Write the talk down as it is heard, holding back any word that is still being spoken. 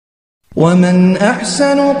ومن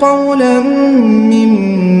أحسن قولا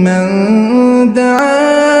ممن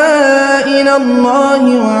دعا إلى الله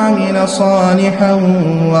وعمل صالحا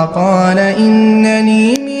وقال إنني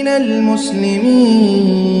من المسلمين.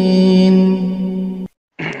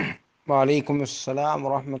 ওয়ালাইকুম আসসালাম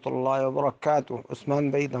রহমতুল্লাহ বরকাত। ওসমান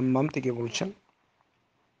ভাই দাম্মাম থেকে বলছেন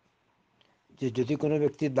যে যদি কোনো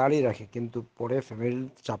ব্যক্তি দাড়ি রাখে কিন্তু পরে ফ্যামিলির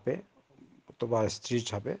চাপে অথবা স্ত্রীর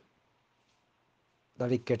চাপে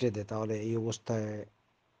দাড়ি কেটে দেয়, তাহলে এই অবস্থায়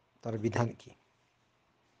তার বিধান কি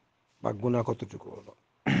বা গুনাহ কতটুকু হলো?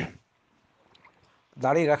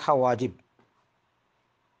 দাড়ি রাখা ওয়াজিব।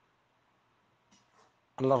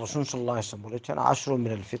 আল্লাহ রাসূল সাল্লাল্লাহু আলাইহি ওয়াসাল্লাম বলেছেন, আশরু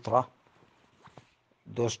মিনাল ফিতরা,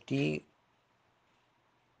 10টি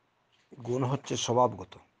গুণ হচ্ছে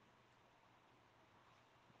স্বভাবগত।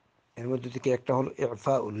 এর মধ্যে থেকে একটা হলো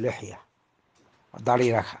ইফাউল লিহিয়া, দাড়ি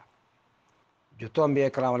রাখা। যত আম্বিয়া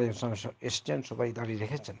কেরাম আলাইহিস সালাম এসেছেন সবাই দাড়ি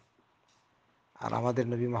রেখেছেন, আর আমাদের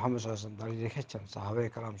নবী মুহাম্মদ সাল্লাল্লাহু আলাইহি ওয়াসাল্লাম দাড়ি রেখেছেন, সাহাবায়ে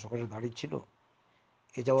কেরাম সকলের দাড়ি ছিল।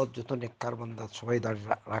 এ যাবৎ যত নেককার বান্দা সবাই দাড়ি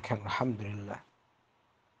রাখেন, আলহামদুলিল্লাহ।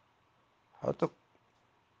 হয়তো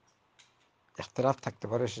ইখতিলাফ থাকতে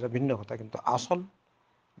পারে, সেটা ভিন্ন কথা, কিন্তু আসল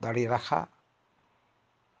দাড়ি রাখা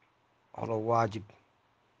হলো ওয়াজিব।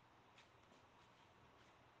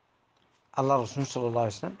 আল্লাহ রাসূল সাল্লাল্লাহু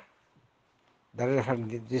আলাইহি ওয়াসাল্লাম দাড়ি রাখার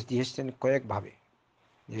নির্দেশ দিয়েছেন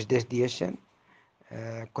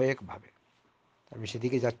কয়েকভাবে। আমি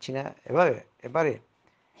সেদিকে যাচ্ছি না। এবারে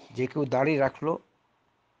যে কেউ দাড়ি রাখলো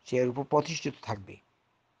সে এর উপর প্রতিষ্ঠিত থাকবে,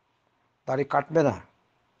 দাড়ি কাটবে না।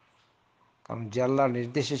 কারণ যে আল্লাহর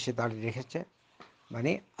নির্দেশে সে দাড়ি রেখেছে,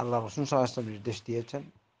 মানে আল্লাহ রাসূল সাল্লাল্লাহু আলাইহি ওয়াসাল্লাম নির্দেশ দিয়েছেন,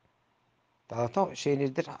 তারা তো সেই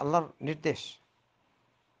নির্দেশ আল্লাহর নির্দেশ।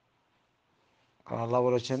 কারণ আল্লাহ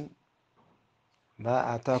বলেছেন, মা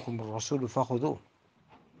আতাকুমুর রাসূলু ফাখুযুহু,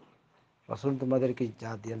 রাসূল তোমাদেরকে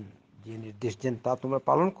যা দেন, যে নির্দেশ দেন তা তোমরা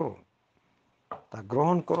পালন করো, তা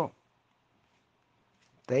গ্রহণ করো।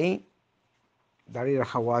 তাই দাড়ি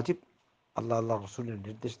রাখা ওয়াজিব, আল্লাহ রাসূলের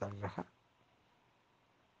নির্দেশ দাড়ি রাখা।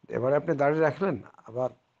 এবারে আপনি দাড়ি রাখলেন, আবার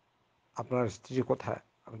আপনার স্ত্রী কোথায়,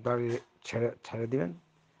 দাড়ি ছেড়ে দিবেন।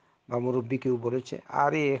 বা মুরব্বী কেউ বলেছে,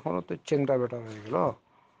 আরে এখনও তো চেংড়া বেটা হয়ে গেল,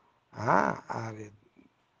 হ্যাঁ, আর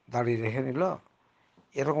দাড়ি রেখে নিল,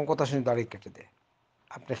 এরকম কথা শুনে দাড়ি কেটে দেয়।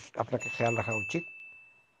 আপনাকে খেয়াল রাখা উচিত।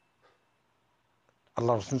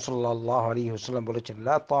 আল্লাহ রাসূল সাল্লাল্লাহু আলাইহি ওয়াসাল্লাম বলেছেন,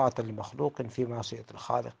 লা তাআতা লিমাখলুকিন ফি মাসিয়াতিল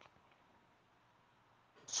খালিক,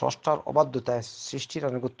 স্রষ্টার অবাধ্যতায় সৃষ্টির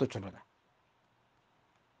আনুগত্য চলে না।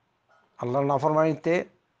 আল্লাহর নাফরমানিতে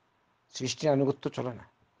সৃষ্টির আনুগত্য চলে না।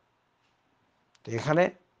 তো এখানে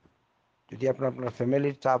যদি আপনার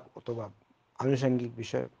ফ্যামিলির চাপ অথবা আনুষঙ্গিক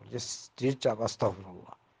বিষয়, যে স্ত্রীর চাপ,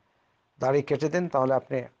 আস্তাগফিরুল্লাহ, দাড়ি কেটে দেন, তাহলে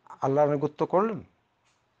আপনি আল্লাহর আনুগত্য করলেন,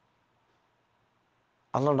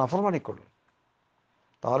 আল্লাহর নাফরমানি করলেন,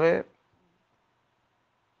 তাহলে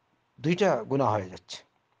দুইটা গুনাহ হয়ে যাচ্ছে।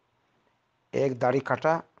 এক, দাড়ি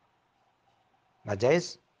কাটা নাজায়েজ,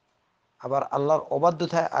 আবার আল্লাহর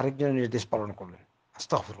অবাধ্যতায় আরেকজনের নির্দেশ পালন করলেন,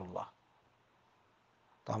 আস্তাগফিরুল্লাহ।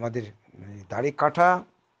 তো আমাদের দাড়ি কাটা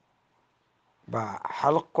বা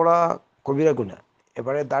হালক করা কবিরা গুনাহ।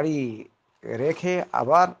 এবারে দাড়ি রেখে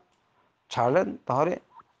আবার ছাড়লেন, তাহলে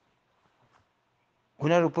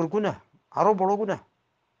গুনার উপর গুনাহ, আরো বড় গুনাহ।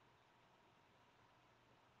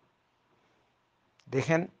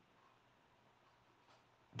 দেখেন,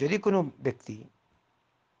 যদি কোনো ব্যক্তি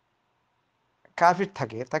কাফির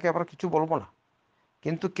থাকে, তাকে আমরা কিছু বলবো না,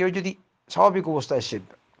 কিন্তু কেউ যদি স্বাভাবিক অবস্থায়, সে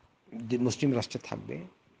মুসলিম রাষ্ট্রে থাকবে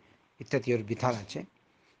ইত্যাদি ওর বিধান আছে,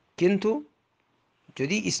 কিন্তু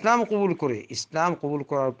যদি ইসলাম কবুল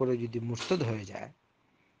করার পরে যদি মুরতাদ হয়ে যায়,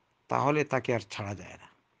 তাহলে তাকে আর ছাড়া যায় না।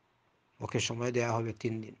 ওকে সময় দেওয়া হবে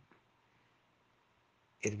 3 দিন,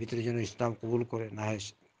 এর ভিতরে যেন ইসলাম কবুল করে, না হয়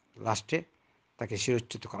লাস্টে তাকে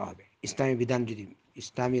শিরচ্যুত করা হবে, ইসলামী বিধান যদি,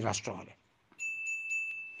 ইসলামী রাষ্ট্র হলে।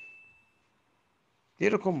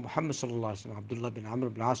 এরকম মুহাম্মদ সাল্লাল্লাহু আলাইহি ওয়াসাল্লাম আব্দুল্লাহ বিন আমর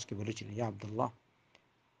বিন আসকে বলেছিলেন, ইয়া আব্দুল্লাহ,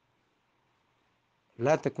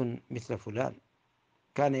 লা তাকুন মিসলা ফুলান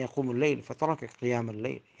কানা ইয়াকুমুল লাইল ফাতারাকা কিয়ামাল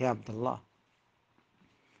লাইল। হে আব্দুল্লাহ,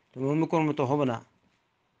 তুমি অমুকের মতো হবে না,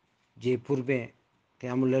 যে পূর্বে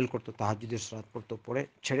কিয়ামুল লাইল করতো, তাহাজ্জুদের সালাত পড়তো, পড়ে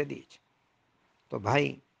ছেড়ে দিয়েছে। তো ভাই,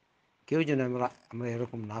 কেউ যেন আমরা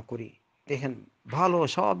এরকম না করি। দেখেন, ভালো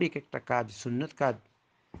স্বাভাবিক একটা কাজ, সুন্নত কাজ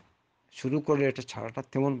শুরু করলে এটা ছাড়াটা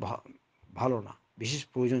তেমন ভালো না, বিশেষ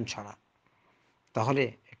প্রয়োজন ছাড়া। তাহলে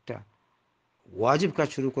একটা ওয়াজিব কাজ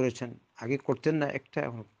শুরু করেছেন, আগে করতেন না একটা,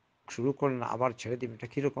 এখন শুরু করেন আবার ছেড়ে দিবেন, এটা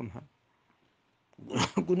কীরকম হয়?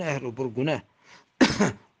 গুনাহের উপর গুনাহ।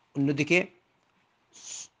 অন্যদিকে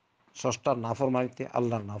স্রষ্টার নাফরমানিতে,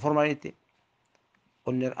 আল্লাহর নাফরমানিতে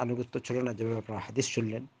অন্যের আনুগত্য ছিল না, যেভাবে আপনারা হাদিস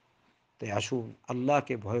শুনলেন। তাই আসুন,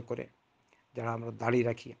 আল্লাহকে ভয় করে যারা আমরা দাড়ি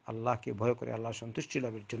রাখি আল্লাহকে ভয় করে আল্লাহ সন্তুষ্টি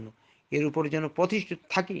লাভের জন্য এর উপরে যেন প্রতিষ্ঠিত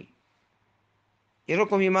থাকি,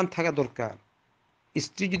 এরকম ইমান থাকা দরকার।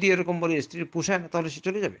 স্ত্রী যদি এরকম বলে স্ত্রীর পোষায় না তাহলে সে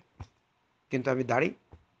চলে যাবে, কিন্তু আমি দাড়ি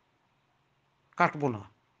কাটবো না,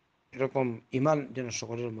 এরকম ইমান যেন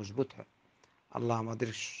সকলের মজবুত হয়। আল্লাহ আমাদের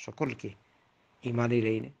সকলকে ইমানের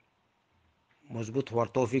এই মজবুত হওয়ার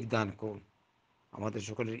তৌফিক দান করুন, আমাদের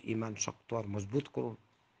সকলের ইমান শক্ত আর মজবুত করুন,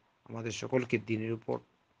 আমাদের সকলকে দ্বীনের উপর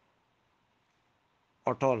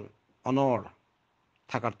অটল অনড়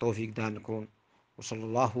থাকার তৌফিক দান করুন।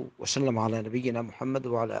 ওসল্লাল্লাহু ওয়াসাল্লাম আলা নবিয়িনা মুহাম্মদ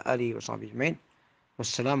ওয়া আলা আলিহি ওয়া সাহবিহি আজমাইন।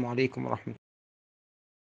 আসসালামু আলাইকুম ওয়া রাহমাতুল্লাহ।